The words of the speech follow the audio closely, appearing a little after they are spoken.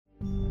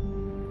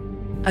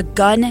a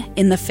gun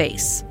in the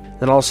face.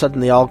 Then all of a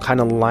sudden, they all kind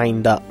of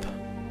lined up.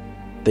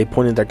 They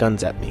pointed their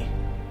guns at me.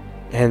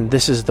 And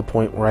this is the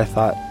point where I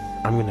thought,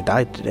 I'm going to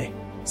die today.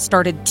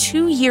 Started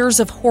 2 years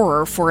of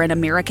horror for an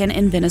American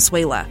in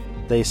Venezuela.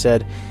 They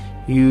said,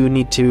 you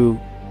need to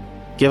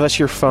give us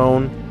your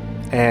phone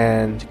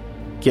and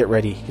get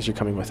ready because you're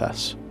coming with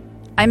us.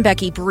 I'm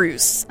Becky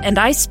Bruce, and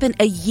I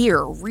spent a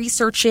year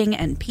researching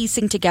and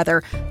piecing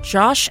together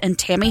Josh and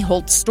Tammy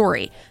Holt's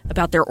story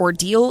about their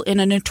ordeal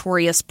in a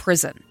notorious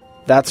prison.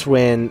 That's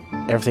when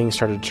everything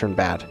started to turn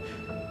bad.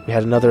 We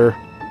had another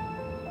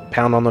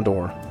pound on the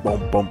door.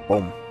 Boom, boom,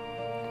 boom.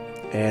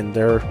 And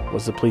there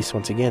was the police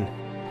once again.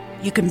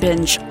 You can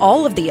binge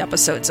all of the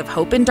episodes of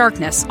Hope in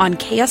Darkness on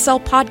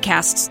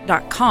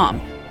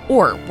KSLpodcasts.com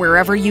or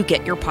wherever you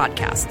get your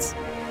podcasts.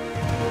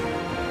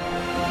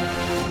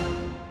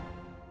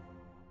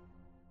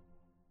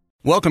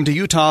 Welcome to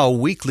Utah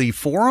Weekly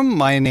Forum.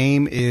 My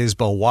name is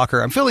Bo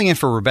Walker. I'm filling in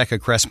for Rebecca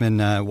Cressman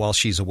while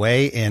she's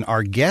away, and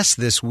our guest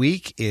this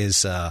week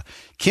is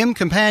Kim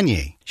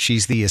Campagne.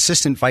 She's the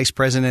Assistant Vice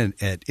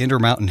President at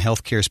Intermountain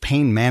Healthcare's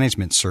Pain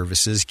Management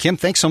Services. Kim,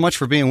 thanks so much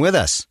for being with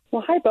us.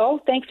 Well, hi, Bo.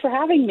 Thanks for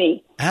having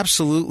me.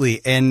 Absolutely.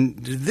 And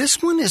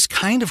this one is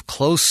kind of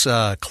close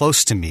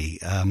to me.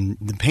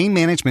 The Pain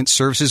Management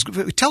Services.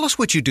 Tell us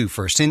what you do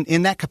first.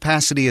 In that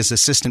capacity as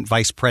Assistant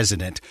Vice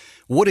President,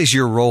 what is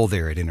your role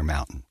there at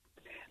Intermountain?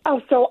 Oh,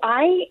 so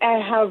I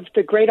have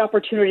the great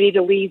opportunity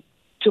to lead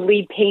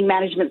pain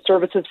management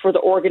services for the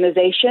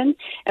organization.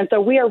 And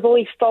so we are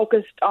really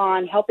focused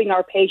on helping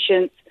our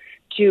patients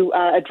to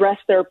address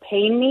their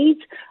pain needs,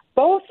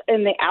 both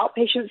in the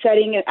outpatient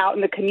setting and out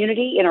in the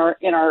community, in our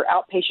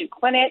outpatient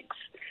clinics,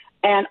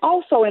 and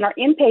also in our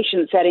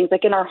inpatient settings,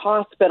 like in our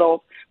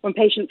hospitals. When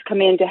patients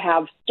come in to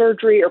have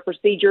surgery or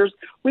procedures,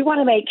 we want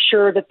to make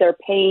sure that their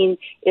pain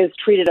is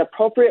treated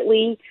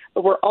appropriately,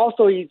 but we're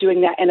also doing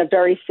that in a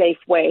very safe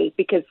way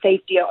because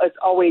safety is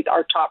always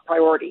our top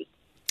priority.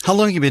 How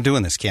long have you been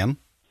doing this, Kim?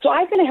 So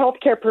I've been a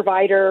healthcare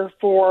provider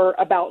for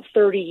about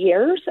 30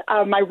 years.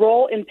 My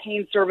role in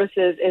pain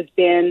services has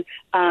been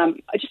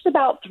just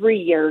about 3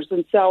 years.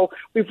 And so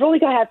we've really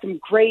got to have some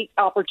great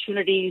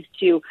opportunities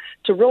to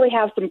really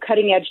have some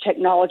cutting-edge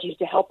technologies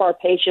to help our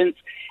patients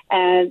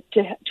and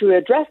to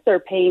address their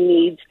pain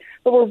needs.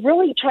 But we're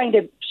really trying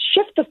to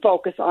shift the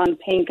focus on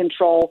pain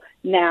control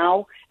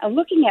now and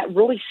looking at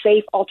really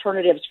safe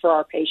alternatives for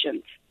our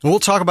patients. We'll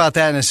talk about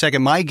that in a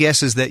second. My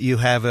guess is that you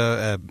have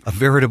a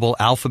veritable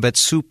alphabet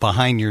soup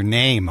behind your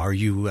name. Are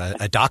you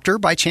a doctor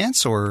by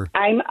chance, or?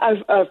 I'm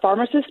a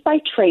pharmacist by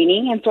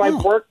training, and so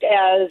I've worked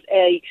as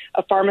a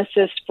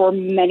pharmacist for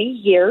many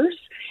years.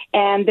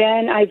 And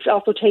then I've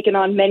also taken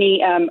on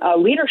many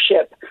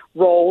leadership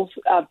roles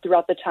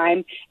throughout the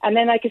time. And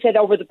then, like I said,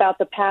 over about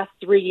the past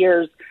 3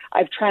 years,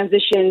 I've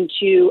transitioned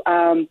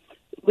to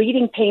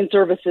leading pain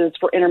services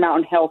for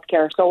Intermountain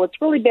Healthcare. So it's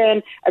really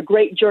been a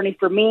great journey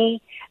for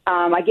me.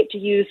 I get to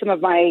use some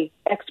of my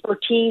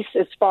expertise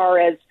as far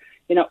as,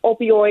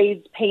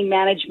 opioids, pain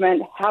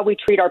management, how we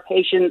treat our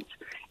patients,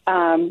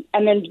 and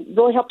then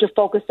really help to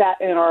focus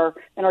that in our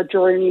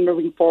journey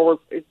moving forward,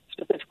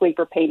 specifically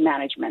for pain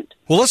management.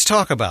 Well, let's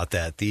talk about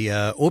that. The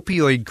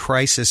opioid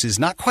crisis is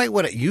not quite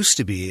what it used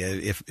to be,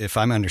 if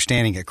I'm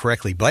understanding it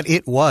correctly, but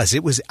it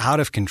was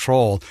out of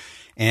control.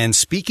 And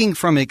speaking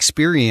from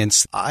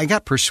experience, I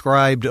got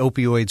prescribed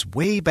opioids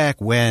way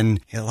back when,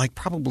 like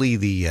probably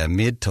the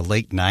mid to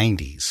late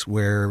 90s,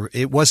 where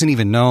it wasn't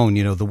even known,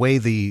 the way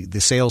the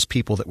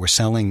salespeople that were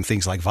selling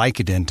things like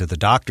Vicodin to the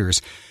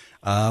doctors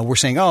were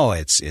saying, oh,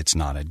 it's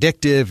not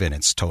addictive and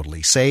it's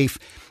totally safe.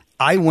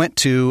 I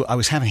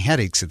was having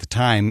headaches at the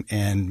time,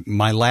 and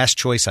my last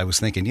choice, I was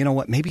thinking, you know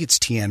what, maybe it's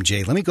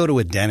TMJ. Let me go to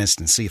a dentist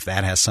and see if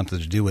that has something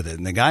to do with it.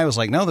 And the guy was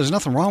like, no, there's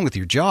nothing wrong with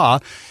your jaw.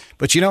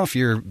 But, if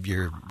you're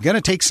going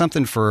to take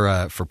something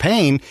for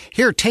pain,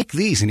 here, take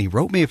these. And he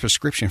wrote me a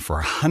prescription for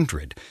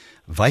 100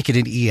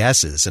 Vicodin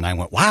ESs. And I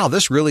went, wow,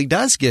 this really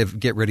does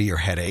get rid of your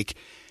headache.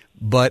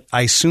 But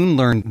I soon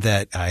learned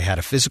that I had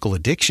a physical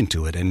addiction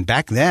to it. And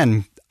back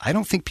then, I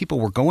don't think people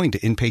were going to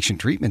inpatient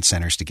treatment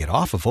centers to get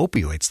off of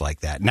opioids like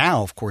that.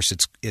 Now, of course,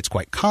 it's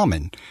quite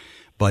common.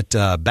 But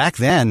back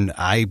then,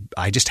 I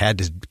just had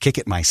to kick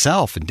it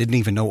myself and didn't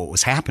even know what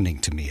was happening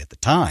to me at the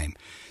time.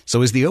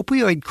 So is the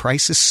opioid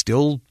crisis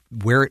still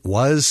where it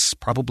was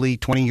probably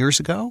 20 years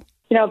ago?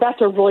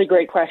 That's a really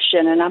great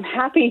question. And I'm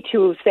happy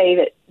to say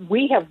that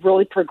we have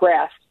really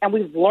progressed and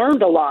we've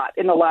learned a lot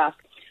in the last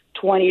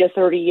 20 to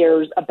 30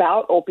 years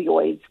about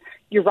opioids.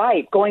 You're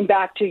right. Going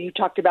back to, you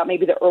talked about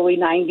maybe the early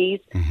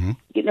 90s,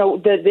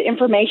 the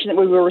information that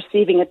we were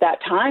receiving at that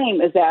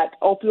time is that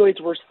opioids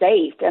were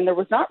safe, and there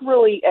was not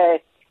really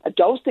a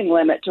dosing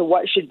limit to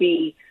what should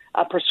be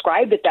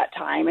prescribed at that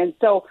time. And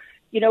so,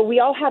 we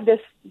all have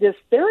this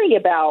theory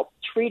about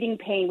treating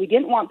pain. We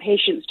didn't want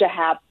patients to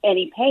have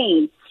any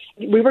pain.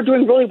 We were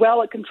doing really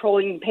well at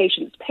controlling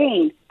patients'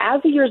 pain.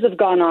 As the years have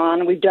gone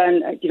on, we've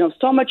done,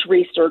 so much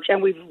research,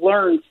 and we've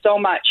learned so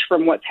much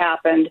from what's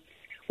happened.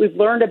 We've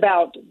learned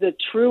about the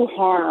true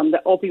harm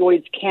that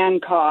opioids can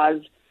cause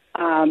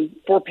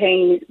for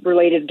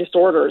pain-related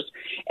disorders.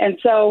 And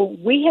so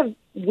we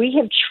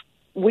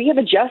have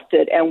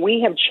adjusted, and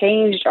we have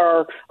changed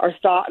our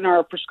thought and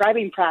our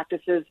prescribing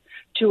practices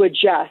to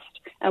adjust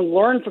and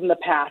learn from the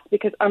past,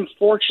 because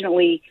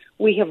unfortunately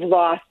we have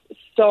lost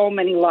so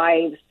many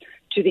lives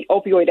to the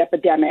opioid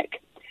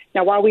epidemic.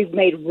 Now, while we've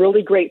made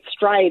really great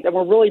strides, and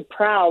we're really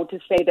proud to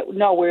say that,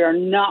 no, we are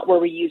not where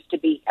we used to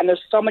be, and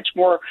there's so much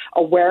more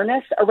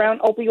awareness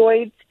around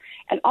opioids,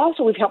 and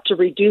also we've helped to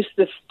reduce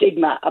the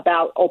stigma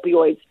about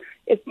opioids.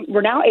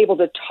 We're now able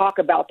to talk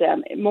about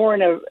them more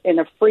in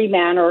a free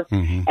manner,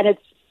 and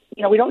it's,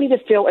 we don't need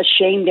to feel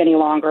ashamed any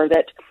longer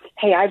that,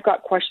 hey, I've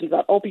got questions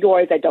about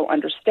opioids, I don't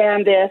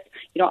understand this,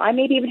 I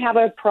maybe even have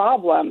a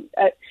problem.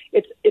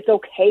 It's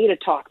okay to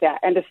talk that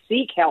and to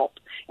seek help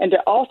and to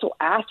also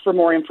ask for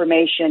more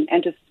information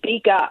and to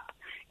speak up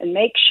and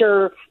make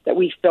sure that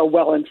we feel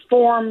well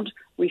informed,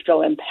 we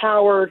feel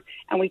empowered,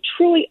 and we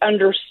truly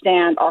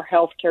understand our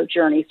healthcare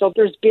journey. So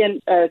there's been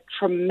a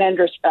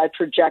tremendous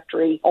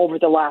trajectory over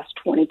the last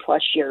 20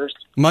 plus years.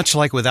 Much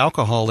like with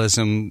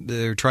alcoholism,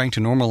 they're trying to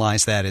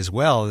normalize that as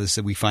well, is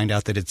that we find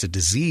out that it's a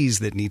disease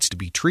that needs to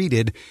be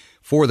treated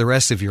for the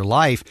rest of your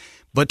life,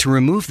 but to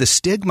remove the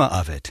stigma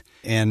of it.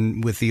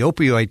 And with the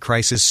opioid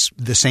crisis,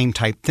 the same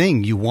type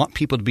thing. You want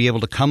people to be able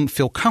to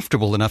feel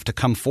comfortable enough to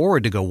come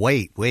forward to go,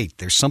 wait,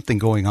 there's something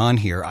going on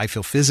here. I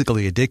feel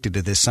physically addicted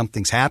to this.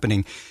 Something's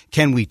happening.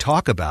 Can we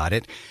talk about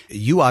it?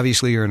 You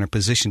obviously are in a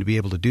position to be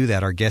able to do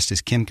that. Our guest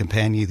is Kim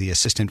Campagna, the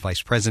Assistant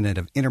Vice President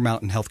of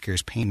Intermountain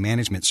Healthcare's Pain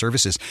Management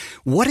Services.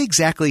 What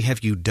exactly have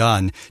you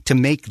done to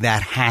make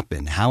that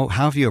happen? How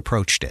have you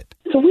approached it?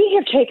 So we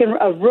have taken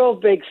a real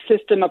big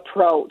system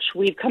approach.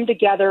 We've come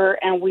together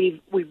and we've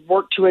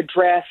worked to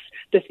address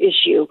this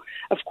issue.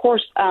 Of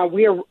course,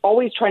 we are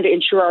always trying to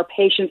ensure our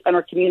patients and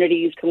our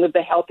communities can live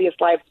the healthiest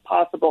lives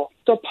possible.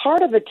 So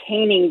part of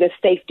attaining this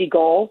safety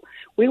goal,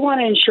 we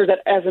want to ensure that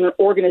as an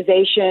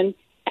organization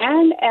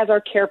and as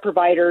our care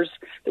providers,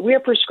 that we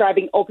are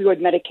prescribing opioid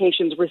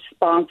medications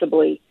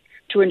responsibly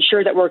to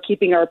ensure that we're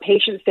keeping our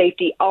patient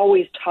safety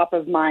always top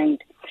of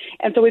mind.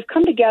 And so we've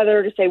come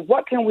together to say,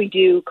 what can we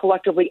do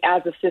collectively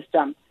as a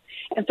system?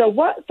 And so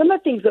some of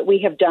the things that we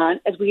have done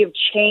is we have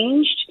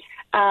changed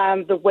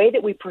the way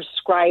that we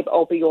prescribe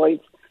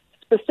opioids,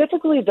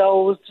 specifically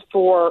those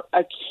for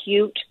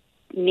acute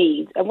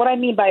needs. And what I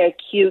mean by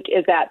acute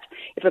is that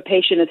if a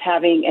patient is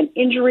having an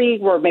injury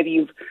where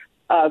maybe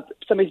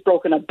somebody's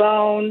broken a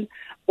bone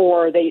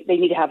or they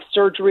need to have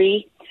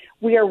surgery,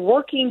 we are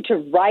working to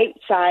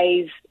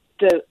right-size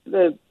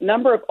the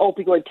number of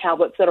opioid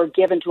tablets that are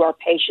given to our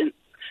patients.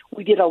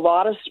 We did a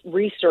lot of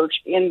research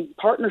in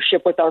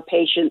partnership with our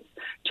patients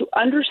to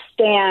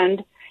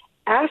understand,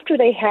 after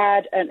they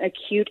had an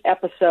acute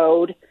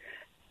episode,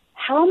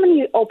 how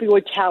many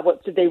opioid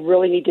tablets did they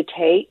really need to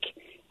take,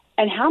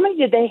 and how many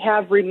did they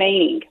have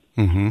remaining?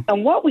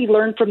 And what we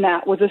learned from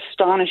that was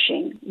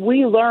astonishing.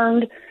 We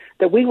learned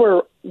that we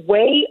were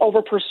way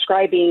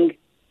overprescribing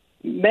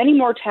many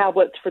more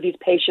tablets for these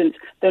patients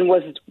than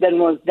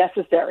was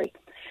necessary.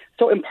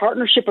 So in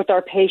partnership with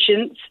our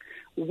patients,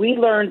 we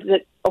learned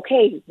that,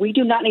 okay, we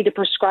do not need to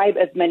prescribe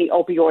as many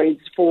opioids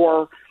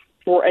for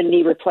a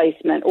knee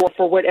replacement or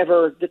for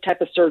whatever the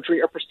type of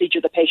surgery or procedure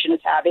the patient is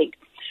having.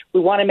 We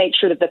want to make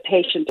sure that the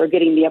patients are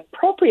getting the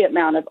appropriate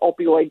amount of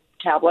opioid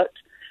tablets,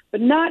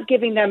 but not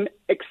giving them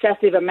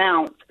excessive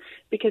amounts.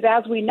 Because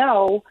as we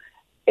know,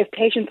 if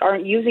patients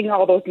aren't using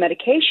all those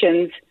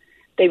medications,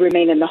 they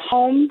remain in the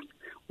home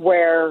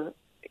where,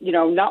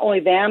 not only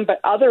them, but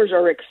others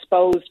are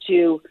exposed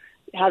to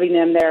having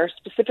them there,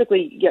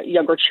 specifically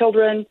younger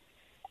children,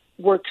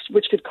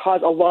 which could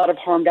cause a lot of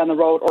harm down the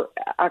road or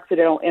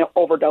accidental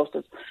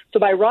overdoses. So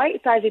by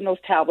right-sizing those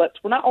tablets,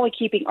 we're not only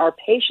keeping our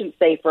patients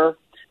safer,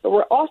 but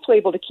we're also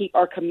able to keep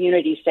our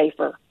community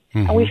safer.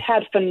 And we've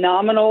had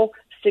phenomenal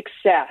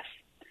success.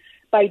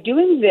 By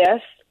doing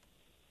this,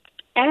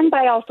 and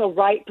by also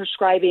right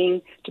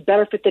prescribing to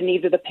better fit the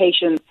needs of the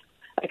patients,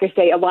 like I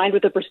say, aligned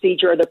with the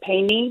procedure or the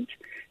pain needs,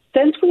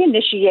 since we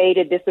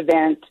initiated this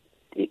event,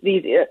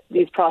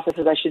 these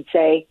processes, I should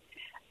say,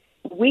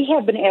 we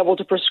have been able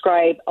to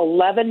prescribe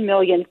 11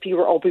 million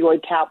fewer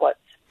opioid tablets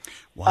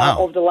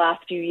over the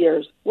last few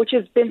years, which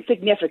has been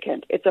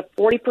significant. It's a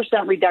 40%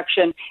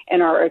 reduction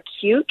in our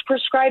acute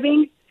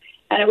prescribing,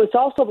 and it was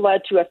also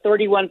led to a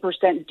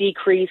 31%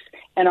 decrease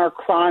in our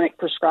chronic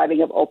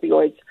prescribing of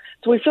opioids.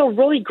 So we feel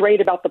really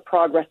great about the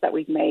progress that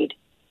we've made.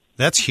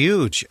 That's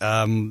huge.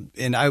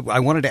 And I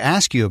wanted to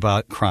ask you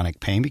about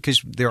chronic pain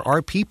because there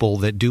are people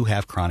that do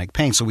have chronic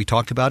pain. So we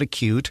talked about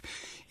acute.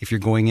 If you're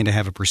going in to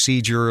have a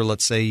procedure,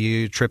 let's say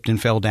you tripped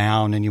and fell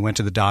down and you went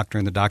to the doctor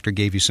and the doctor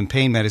gave you some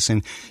pain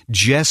medicine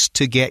just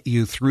to get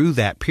you through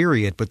that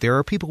period. But there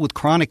are people with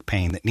chronic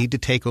pain that need to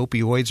take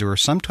opioids or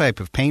some type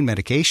of pain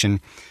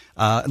medication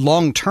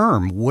long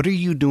term. What are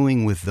you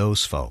doing with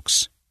those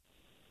folks?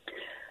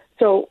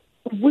 So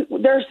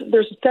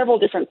there's several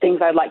different things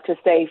I'd like to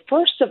say.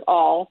 First of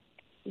all,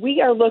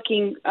 we are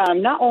looking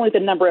not only the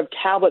number of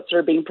tablets that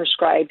are being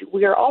prescribed,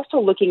 we are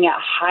also looking at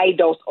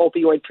high-dose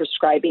opioid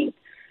prescribing,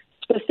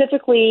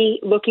 specifically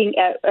looking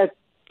at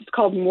It's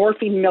called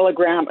morphine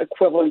milligram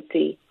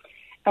equivalency.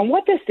 And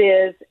what this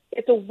is,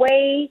 it's a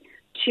way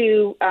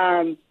to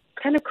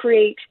kind of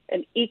create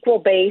an equal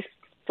base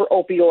for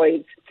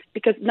opioids,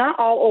 because not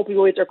all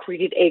opioids are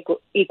created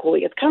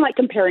equally. It's kind of like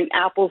comparing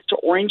apples to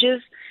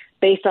oranges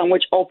based on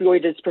which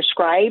opioid is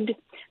prescribed,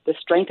 the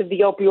strength of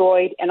the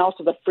opioid, and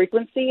also the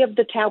frequency of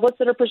the tablets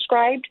that are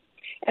prescribed.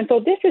 And so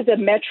this is a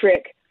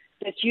metric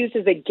that's used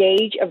as a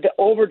gauge of the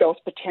overdose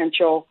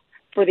potential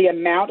for the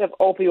amount of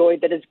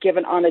opioid that is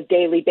given on a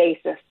daily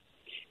basis.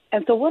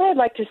 And so what I'd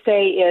like to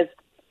say is,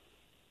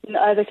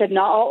 as I said,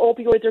 not all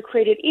opioids are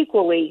created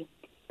equally,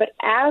 but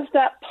as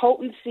that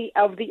potency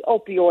of the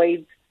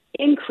opioids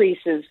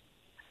increases,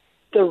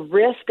 the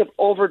risk of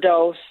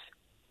overdose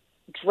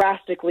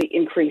drastically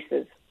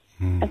increases.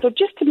 And so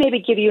just to maybe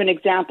give you an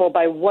example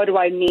by what do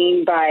I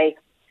mean by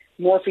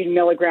morphine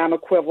milligram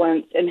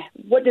equivalent and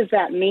what does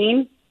that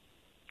mean?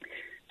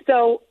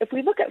 So if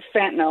we look at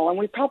fentanyl, and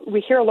we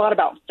hear a lot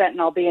about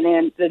fentanyl being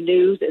in the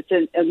news, it's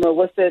an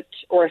illicit,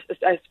 or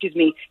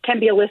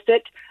can be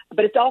illicit,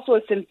 but it's also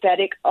a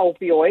synthetic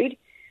opioid,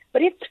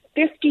 but it's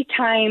 50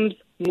 times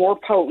more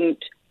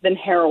potent than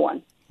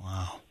heroin.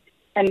 Wow.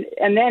 And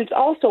then it's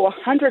also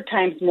 100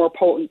 times more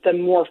potent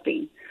than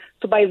morphine.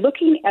 So by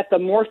looking at the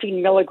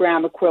morphine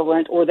milligram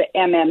equivalent, or the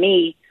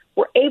MME,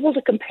 we're able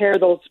to compare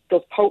those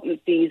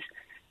potencies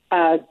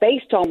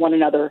based on one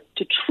another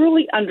to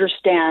truly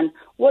understand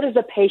what is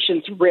a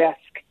patient's risk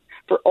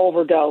for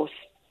overdose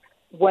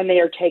when they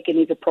are taking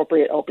these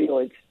appropriate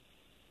opioids.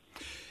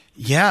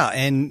 Yeah,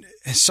 and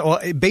so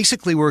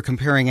basically we're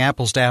comparing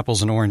apples to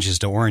apples and oranges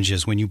to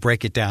oranges when you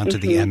break it down to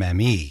the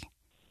MME.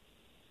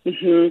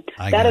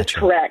 Mm-hmm. That is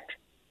correct.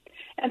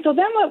 And so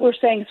then what we're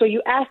saying, so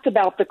you asked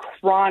about the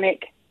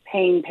chronic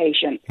pain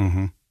patient.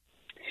 Mm-hmm.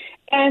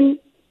 And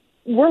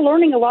we're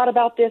learning a lot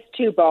about this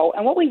too, Bo.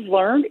 And what we've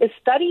learned is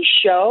studies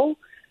show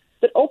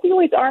that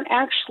opioids aren't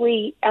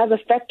actually as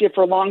effective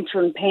for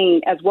long-term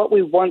pain as what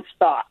we once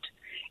thought.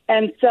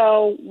 And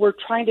so we're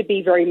trying to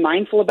be very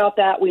mindful about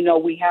that. We know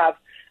we have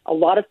a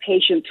lot of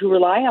patients who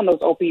rely on those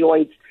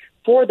opioids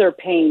for their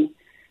pain,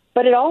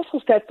 but it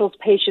also sets those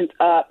patients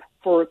up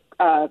for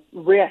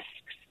risks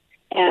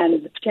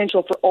and the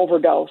potential for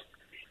overdose.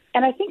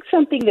 And I think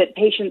something that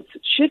patients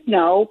should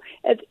know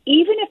is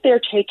even if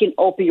they're taking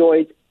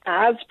opioids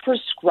as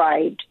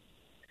prescribed,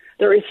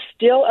 there is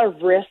still a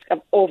risk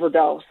of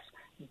overdose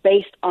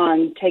based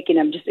on taking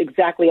them just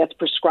exactly as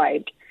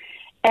prescribed.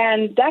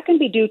 And that can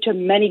be due to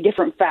many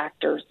different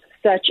factors,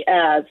 such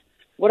as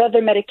what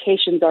other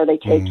medications are they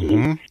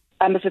taking?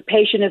 If a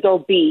patient is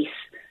obese,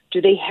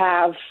 do they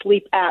have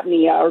sleep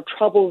apnea or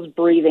troubles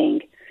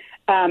breathing?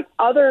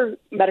 Other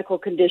medical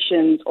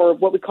conditions, or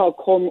what we call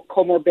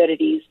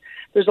comorbidities.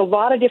 There's a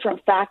lot of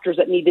different factors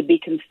that need to be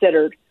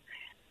considered.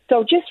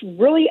 So just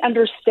really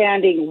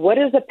understanding what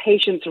is a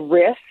patient's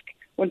risk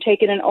when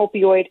taking an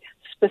opioid,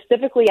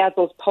 specifically as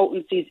those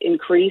potencies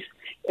increase,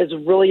 is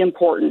really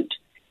important.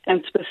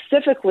 And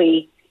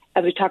specifically,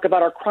 as we talk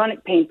about our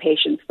chronic pain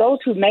patients, those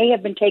who may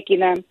have been taking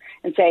them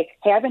and say,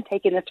 hey, I've been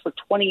taking this for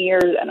 20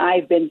 years and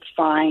I've been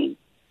fine.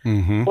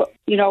 Well,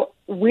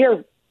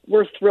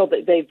 we're thrilled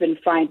that they've been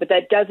fine, but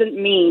that doesn't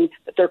mean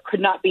that there could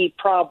not be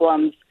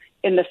problems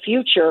in the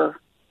future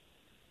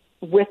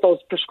with those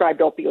prescribed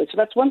opioids. So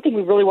that's one thing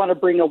we really want to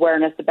bring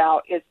awareness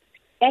about is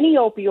any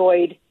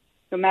opioid,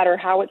 no matter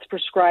how it's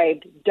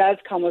prescribed, does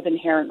come with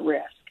inherent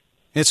risk.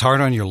 It's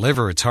hard on your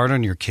liver. It's hard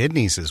on your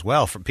kidneys as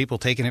well. For people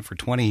taking it for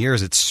 20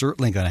 years, it's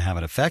certainly going to have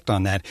an effect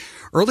on that.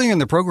 Earlier in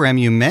the program,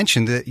 you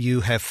mentioned that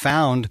you have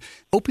found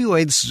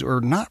opioids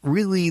are not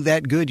really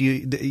that good,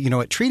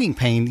 at treating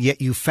pain, yet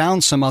you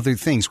found some other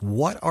things.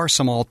 What are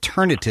some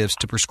alternatives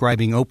to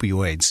prescribing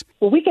opioids?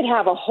 Well, we could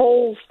have a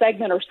whole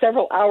segment or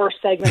several-hour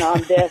segment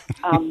on this,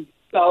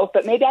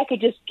 but maybe I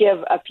could just give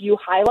a few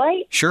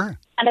highlights. Sure.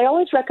 And I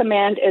always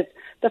recommend is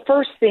the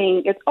first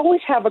thing is always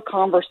have a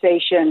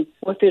conversation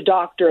with the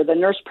doctor, the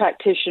nurse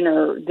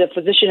practitioner, the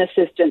physician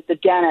assistant, the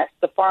dentist,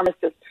 the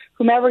pharmacist,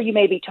 whomever you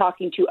may be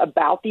talking to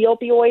about the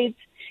opioids,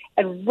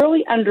 and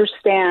really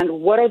understand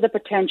what are the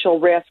potential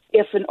risks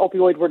if an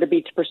opioid were to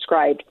be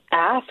prescribed.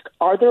 Ask,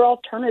 are there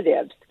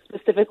alternatives?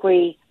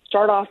 Specifically,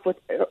 start off with,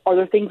 are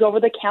there things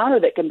over the counter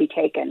that can be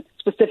taken?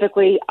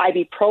 Specifically,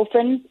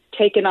 ibuprofen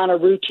taken on a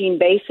routine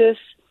basis,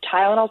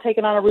 Tylenol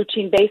taken on a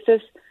routine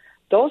basis.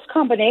 Those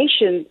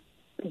combinations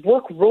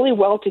work really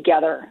well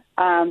together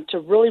to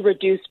really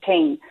reduce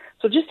pain.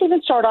 So just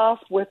even start off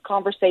with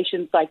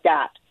conversations like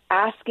that,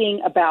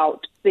 asking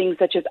about things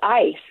such as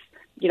ice.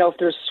 If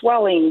there's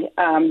swelling,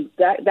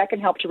 that can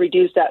help to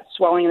reduce that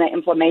swelling and that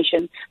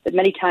inflammation that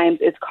many times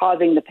is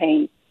causing the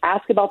pain.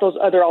 Ask about those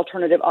other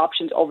alternative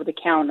options over the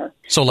counter.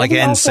 So like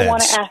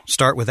NSAIDs,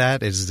 start with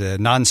that. Is the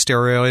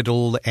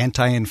non-steroidal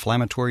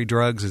anti-inflammatory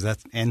drugs, is that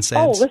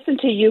NSAIDs? Oh, listen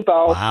to you,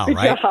 Bo. Wow, Good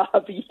right?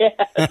 job.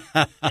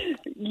 Yes.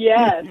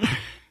 Yes.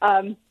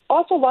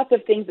 Also lots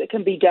of things that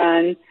can be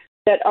done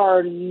that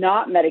are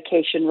not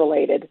medication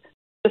related,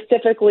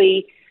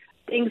 specifically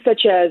things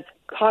such as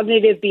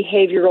cognitive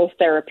behavioral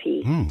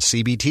therapy.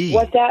 CBT.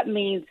 What that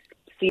means,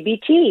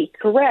 CBT,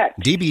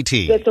 correct.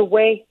 DBT. That's a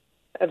way,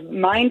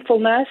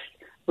 mindfulness,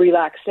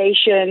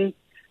 relaxation.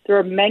 There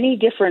are many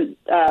different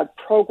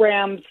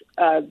programs,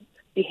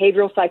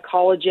 behavioral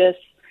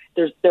psychologists.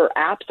 There are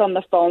apps on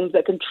the phones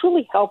that can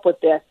truly help with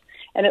this.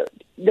 And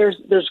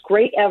there's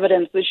great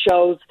evidence that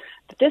shows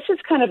that this is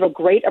kind of a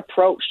great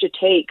approach to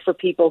take for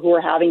people who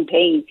are having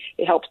pain.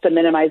 It helps to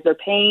minimize their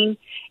pain,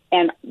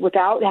 and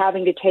without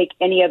having to take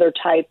any other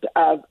type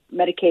of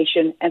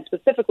medication, and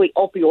specifically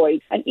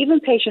opioids. And even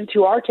patients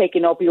who are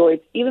taking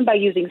opioids, even by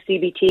using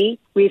CBT,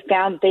 we've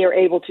found that they are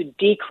able to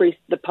decrease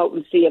the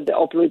potency of the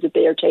opioids that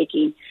they are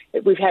taking.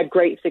 We've had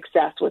great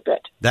success with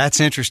it.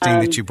 That's interesting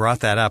that you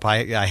brought that up.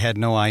 I had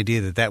no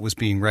idea that was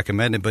being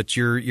recommended, but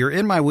you're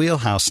in my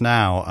wheelhouse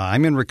now.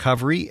 I'm in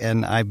recovery,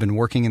 and I've been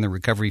working in the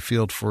recovery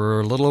field for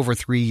a little over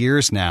 3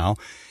 years now.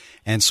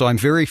 And so I'm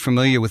very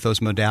familiar with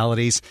those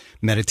modalities,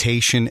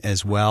 meditation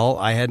as well.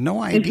 I had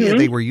no idea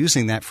they were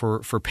using that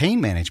for pain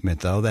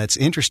management, though. That's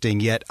interesting.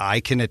 Yet I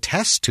can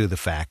attest to the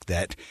fact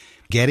that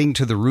getting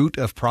to the root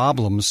of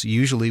problems,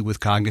 usually with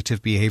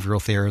cognitive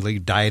behavioral therapy,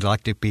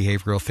 dialectic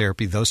behavioral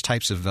therapy, those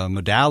types of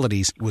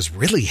modalities, was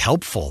really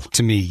helpful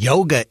to me.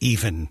 Yoga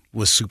even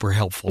was super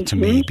helpful to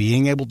me.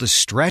 Being able to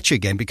stretch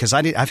again, because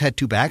I've had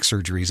 2 back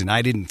surgeries, and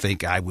I didn't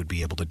think I would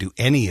be able to do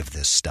any of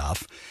this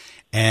stuff.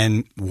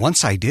 And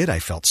once I did, I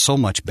felt so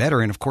much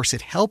better. And of course,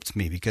 it helped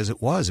me because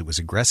it was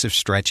aggressive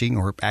stretching,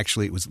 or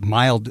actually it was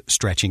mild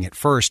stretching at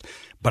first,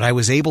 but I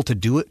was able to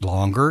do it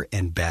longer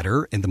and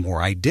better, and the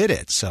more I did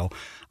it. So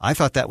I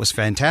thought that was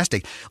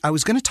fantastic. I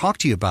was going to talk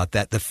to you about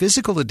that. The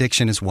physical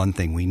addiction is one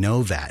thing. We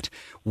know that.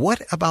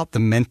 What about the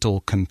mental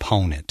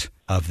component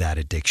of that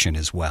addiction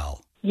as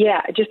well?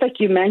 Yeah, just like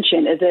you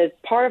mentioned, as a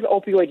part of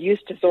opioid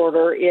use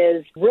disorder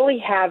is really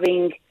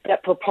having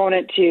that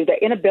proponent to the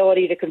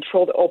inability to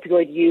control the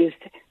opioid use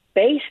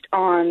based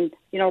on,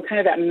 kind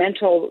of that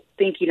mental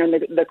thinking and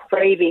the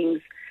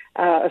cravings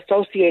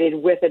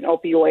associated with an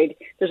opioid.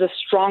 There's a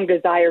strong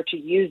desire to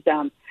use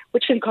them,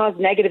 which can cause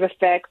negative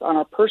effects on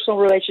our personal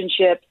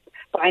relationships,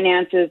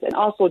 finances, and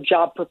also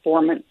job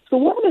performance. So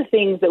one of the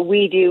things that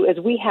we do is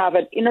we have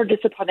an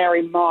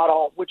interdisciplinary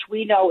model, which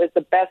we know is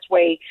the best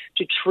way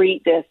to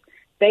treat this,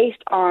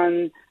 based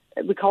on,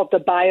 we call it the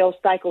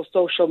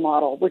biopsychosocial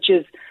model, which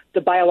is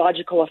the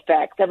biological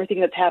effects, everything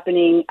that's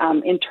happening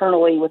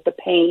internally with the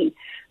pain,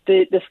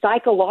 the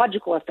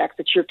psychological effects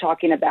that you're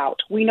talking about.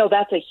 We know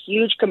that's a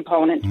huge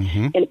component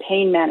in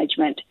pain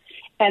management.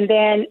 And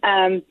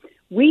then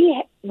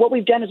what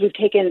we've done is we've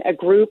taken a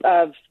group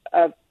of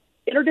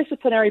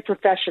interdisciplinary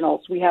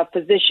professionals. We have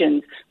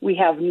physicians, we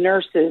have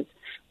nurses,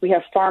 we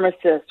have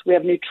pharmacists, we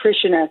have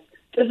nutritionists,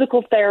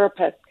 physical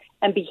therapists,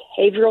 and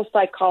behavioral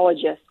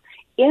psychologists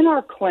in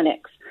our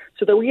clinics,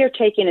 so that we are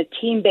taking a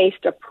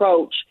team-based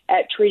approach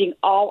at treating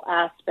all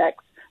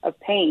aspects of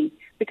pain,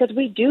 because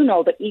we do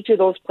know that each of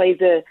those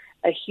plays a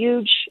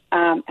huge,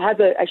 has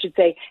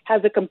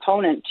a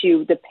component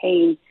to the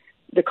pain,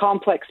 the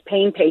complex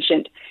pain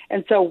patient.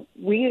 And so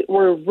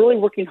we're really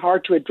working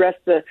hard to address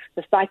the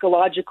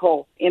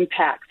psychological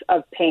impacts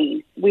of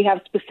pain. We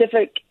have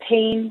specific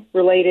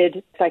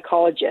pain-related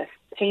psychologists,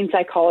 pain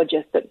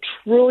psychologists that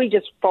truly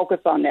just focus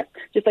on this,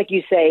 just like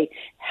you say,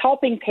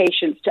 helping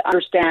patients to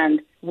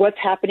understand what's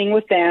happening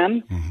with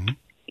them,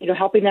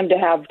 helping them to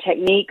have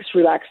techniques,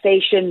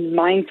 relaxation,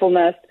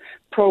 mindfulness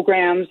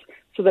programs,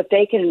 so that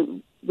they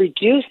can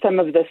reduce some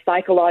of the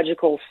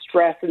psychological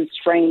stress and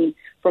strain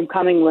from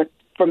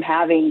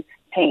having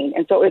pain.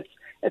 And so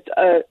it's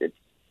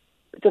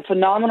a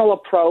phenomenal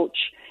approach,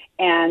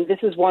 and this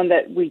is one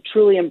that we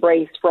truly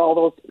embrace for all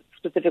those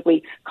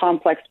specifically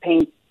complex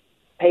pain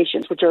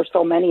patients, which are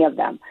so many of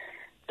them.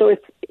 So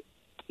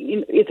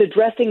it's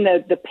addressing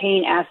the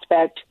pain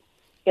aspect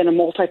in a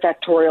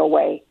multifactorial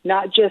way,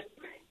 not just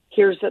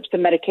here's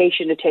some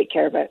medication to take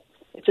care of it.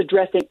 It's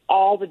addressing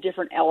all the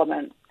different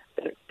elements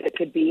that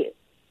could be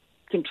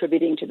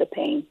contributing to the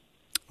pain.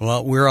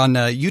 Well, we're on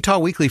Utah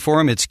Weekly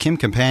Forum. It's Kim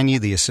Campagna,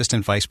 the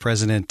Assistant Vice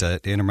President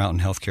at Intermountain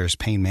Healthcare's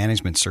Pain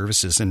Management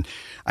Services. And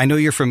I know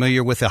you're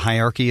familiar with the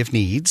hierarchy of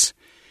needs.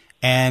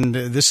 And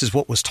this is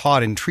what was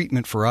taught in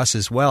treatment for us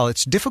as well.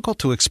 It's difficult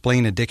to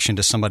explain addiction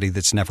to somebody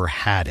that's never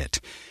had it.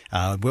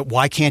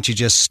 Why can't you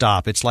just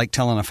stop? It's like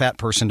telling a fat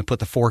person to put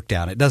the fork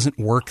down. It doesn't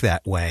work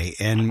that way.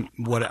 And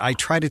what I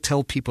try to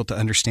tell people to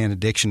understand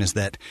addiction is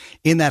that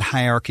in that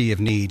hierarchy of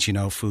needs,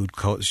 food,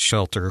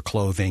 shelter,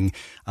 clothing,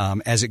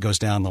 as it goes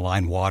down the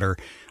line, water,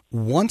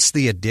 once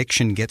the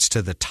addiction gets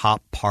to the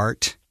top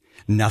part,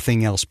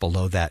 nothing else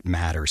below that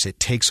matters. It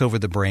takes over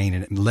the brain,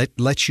 and it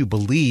lets you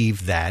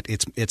believe that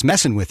it's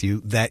messing with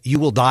you, that you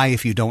will die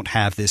if you don't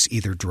have this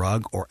either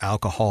drug or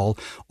alcohol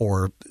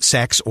or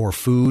sex or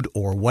food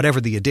or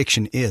whatever the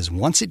addiction is.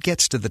 Once it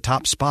gets to the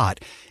top spot,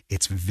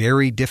 it's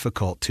very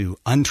difficult to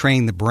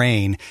untrain the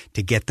brain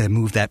to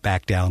move that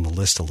back down the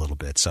list a little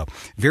bit. So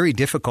very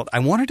difficult. I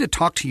wanted to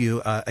talk to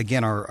you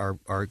again.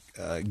 Our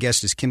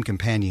guest is Kim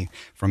Campagna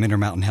from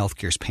Intermountain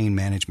Healthcare's Pain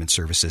Management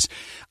Services.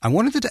 I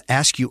wanted to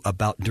ask you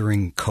about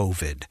during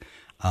COVID.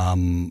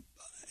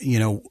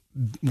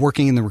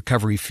 working in the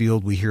recovery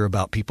field, we hear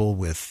about people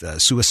with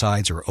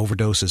suicides or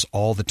overdoses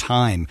all the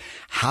time.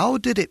 How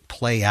did it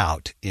play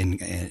out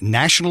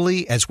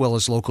nationally as well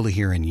as locally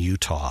here in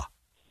Utah?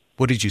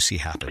 What did you see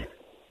happen?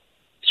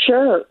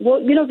 Sure.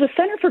 Well, the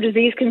Center for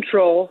Disease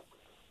Control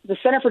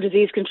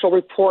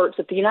reports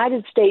that the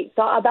United States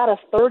saw about a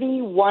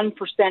 31%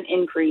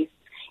 increase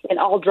in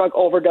all drug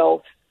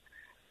overdose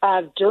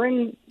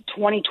during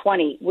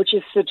 2020, which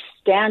is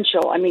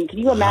substantial. I mean, can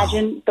you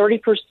imagine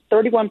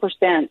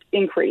 31%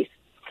 increase?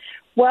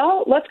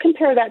 Well, let's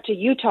compare that to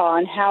Utah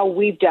and how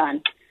we've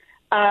done.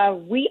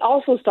 We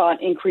also saw an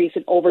increase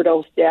in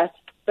overdose deaths,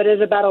 but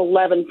at about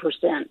 11%.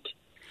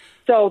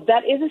 So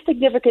that is a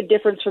significant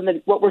difference from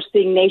what we're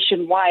seeing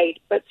nationwide,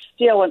 but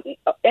still,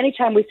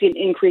 anytime we see an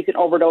increase in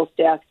overdose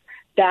deaths,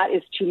 that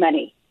is too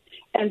many.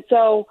 And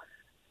so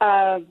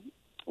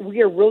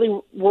we are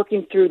really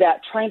working through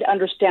that, trying to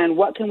understand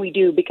what can we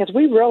do, because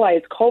we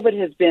realize COVID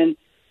has been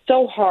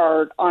so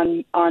hard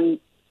on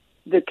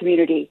the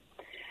community.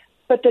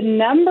 But the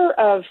number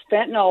of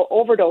fentanyl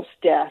overdose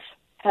deaths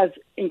has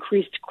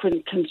increased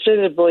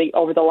considerably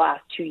over the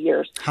last 2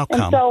 years. How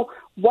come? And so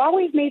while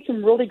we've made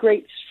some really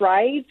great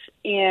strides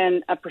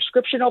in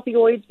prescription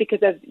opioids,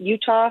 because as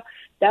Utah,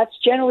 that's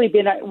generally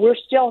been, we're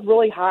still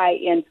really high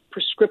in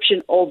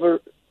prescription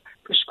opioid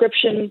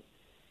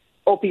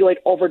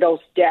overdose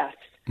deaths.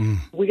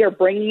 We are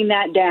bringing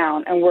that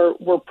down, and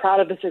we're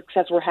proud of the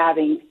success we're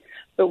having.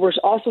 But we're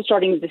also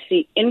starting to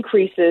see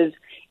increases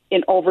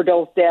in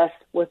overdose deaths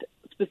with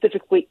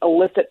specifically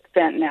illicit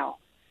fentanyl.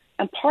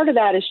 And part of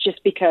that is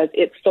just because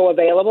it's so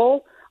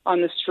available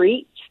on the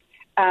streets.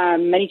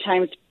 Many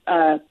times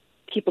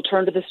people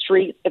turn to the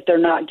street if they're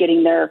not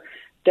getting their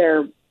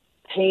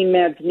pain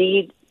meds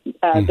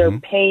their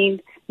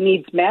pain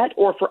needs met,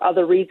 or for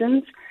other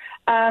reasons.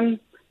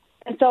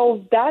 And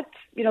so that's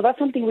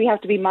something we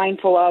have to be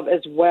mindful of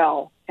as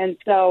well. And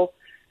so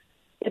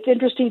it's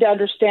interesting to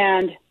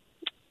understand,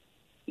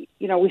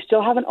 we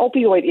still have an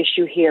opioid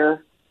issue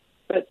here,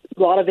 but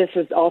a lot of this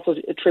is also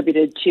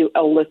attributed to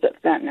illicit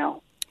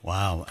fentanyl.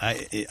 Wow.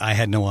 I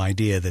had no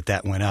idea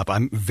that went up.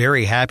 I'm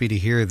very happy to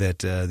hear that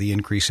the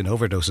increase in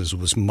overdoses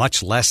was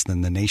much less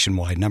than the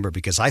nationwide number,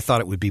 because I thought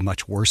it would be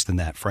much worse than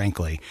that,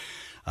 frankly.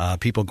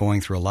 People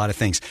going through a lot of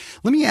things.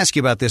 Let me ask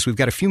you about this. We've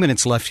got a few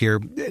minutes left here.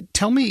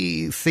 Tell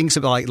me things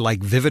about like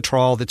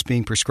Vivitrol that's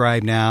being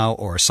prescribed now,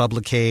 or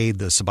Sublocade,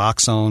 the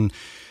Suboxone.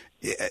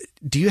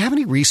 Do you have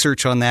any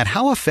research on that?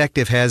 How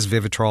effective has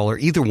Vivitrol or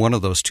either one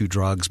of those two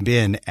drugs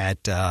been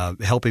at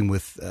helping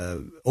with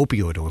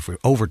opioid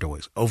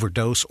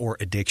overdose or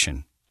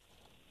addiction?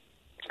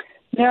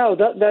 No,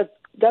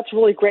 that's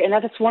really great, and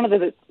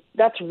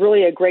that's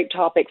really a great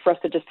topic for us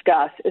to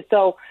discuss.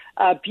 So,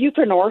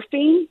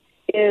 buprenorphine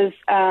is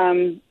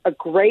a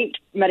great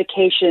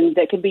medication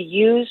that can be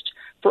used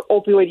for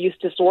opioid use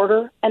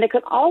disorder, and it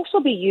can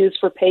also be used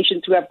for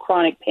patients who have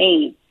chronic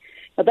pain.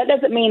 But that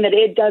doesn't mean that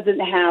it doesn't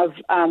have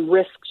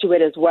risk to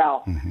it as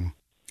well. Mm-hmm.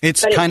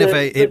 It's kind of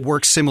it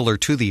works similar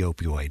to the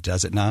opioid,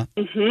 does it not?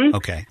 Mm-hmm.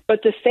 Okay.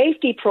 But the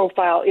safety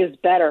profile is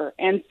better.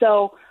 And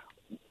so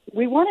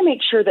we want to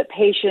make sure that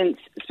patients,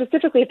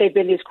 specifically if they've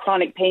been these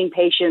chronic pain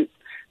patients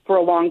for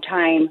a long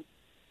time,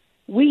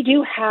 we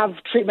do have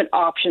treatment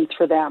options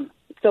for them,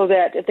 so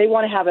that if they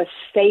want to have a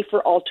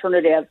safer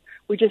alternative,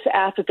 we just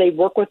ask that they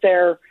work with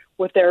their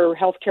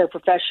healthcare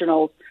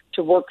professionals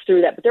to work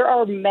through that. But there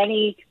are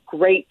many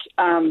great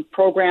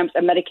programs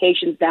and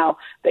medications now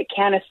that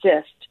can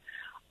assist.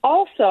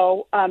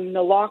 Also,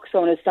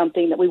 naloxone is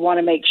something that we want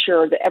to make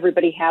sure that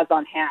everybody has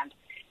on hand.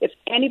 If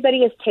anybody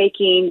is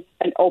taking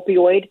an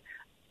opioid,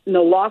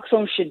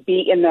 naloxone should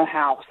be in the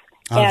house.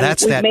 And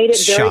that's that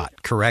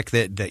shot, correct?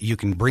 That you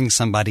can bring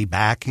somebody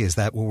back? Is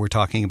that what we're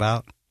talking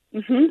about?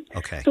 Mm-hmm.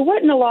 Okay. So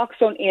what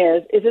naloxone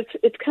is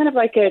it's kind of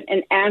like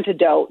an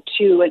antidote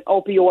to an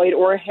opioid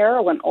or a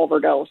heroin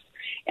overdose.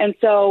 And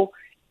so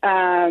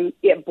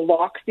it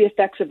blocks the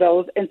effects of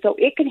those, and so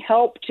it can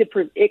help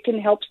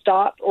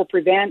stop or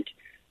prevent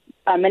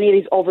many of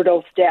these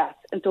overdose deaths.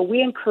 And so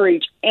we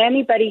encourage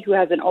anybody who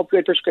has an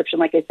opioid prescription,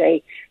 like I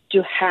say,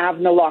 to have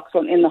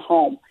naloxone in the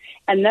home,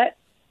 and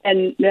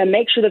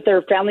make sure that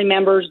their family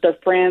members, their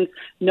friends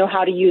know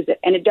how to use it.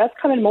 And it does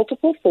come in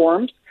multiple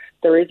forms.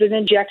 There is an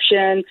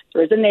injection,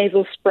 there is a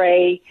nasal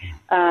spray,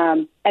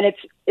 and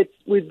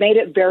we've made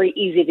it very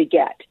easy to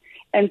get.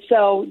 And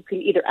so you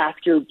can either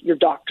ask your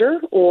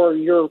doctor or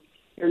your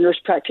nurse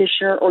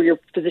practitioner or your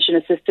physician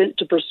assistant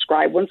to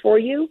prescribe one for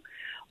you,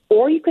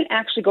 or you can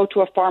actually go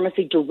to a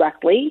pharmacy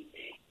directly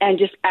and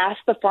just ask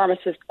the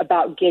pharmacist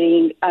about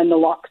getting a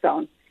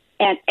naloxone.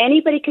 And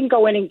anybody can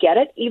go in and get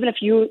it, even if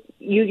you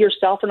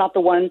yourself are not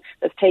the one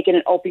that's taken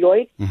an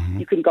opioid. Mm-hmm.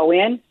 You can go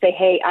in, say,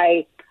 hey,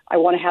 I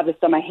want to have this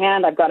on my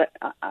hand.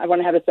 I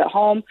want to have this at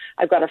home.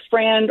 I've got a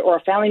friend or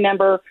a family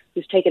member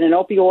who's taken an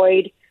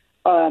opioid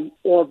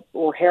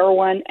or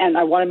heroin, and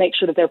I want to make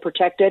sure that they're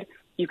protected.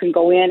 You can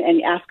go in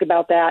and ask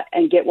about that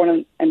and get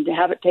one and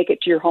have it take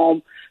it to your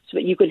home so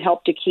that you can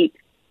help to keep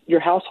your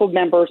household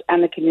members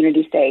and the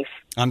community safe.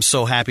 I'm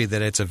so happy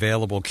that it's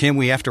available. Kim,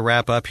 we have to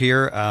wrap up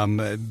here,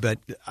 but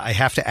I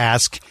have to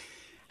ask,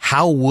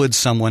 how would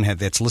someone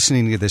that's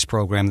listening to this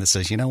program that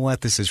says, you know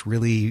what, this is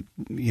really,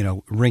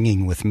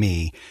 ringing with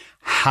me,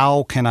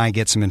 how can I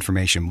get some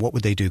information? What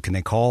would they do? Can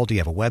they call? Do you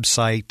have a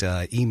website,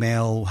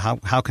 email?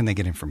 How can they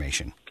get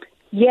information?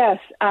 Yes,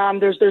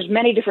 there's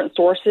many different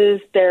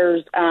sources.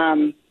 There's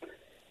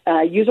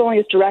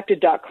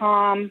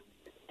useonlyasdirected.com.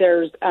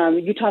 There's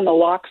Utah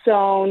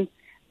Naloxone.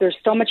 There's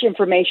so much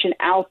information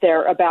out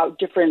there about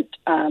different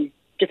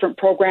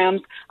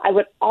programs. I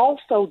would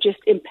also just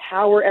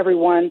empower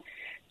everyone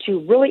to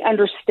really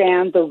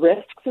understand the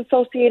risks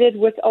associated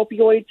with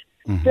opioids.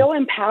 Mm-hmm. Feel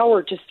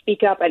empowered to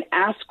speak up and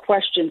ask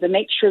questions and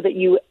make sure that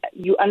you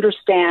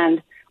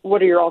understand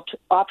what are your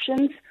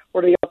options,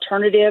 what are the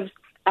alternatives,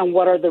 and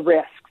what are the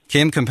risks.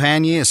 Kim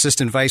Campagna,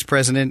 Assistant Vice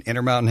President,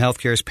 Intermountain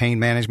Healthcare's Pain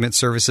Management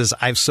Services.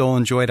 I've so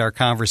enjoyed our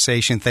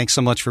conversation. Thanks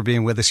so much for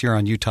being with us here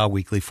on Utah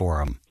Weekly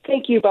Forum.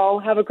 Thank you, Bo.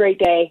 Have a great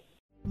day.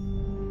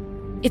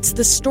 It's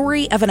the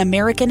story of an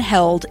American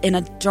held in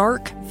a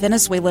dark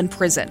Venezuelan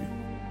prison.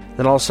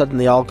 Then all of a sudden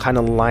they all kind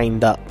of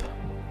lined up.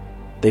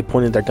 They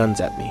pointed their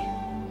guns at me.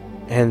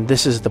 And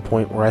this is the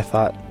point where I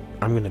thought,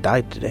 I'm going to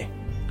die today.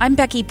 I'm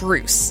Becky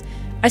Bruce.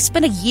 I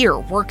spent a year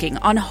working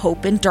on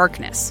Hope in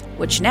Darkness,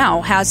 which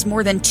now has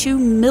more than 2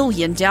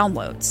 million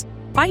downloads.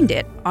 Find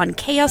it on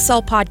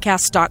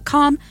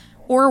kslpodcast.com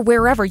or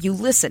wherever you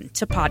listen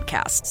to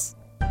podcasts.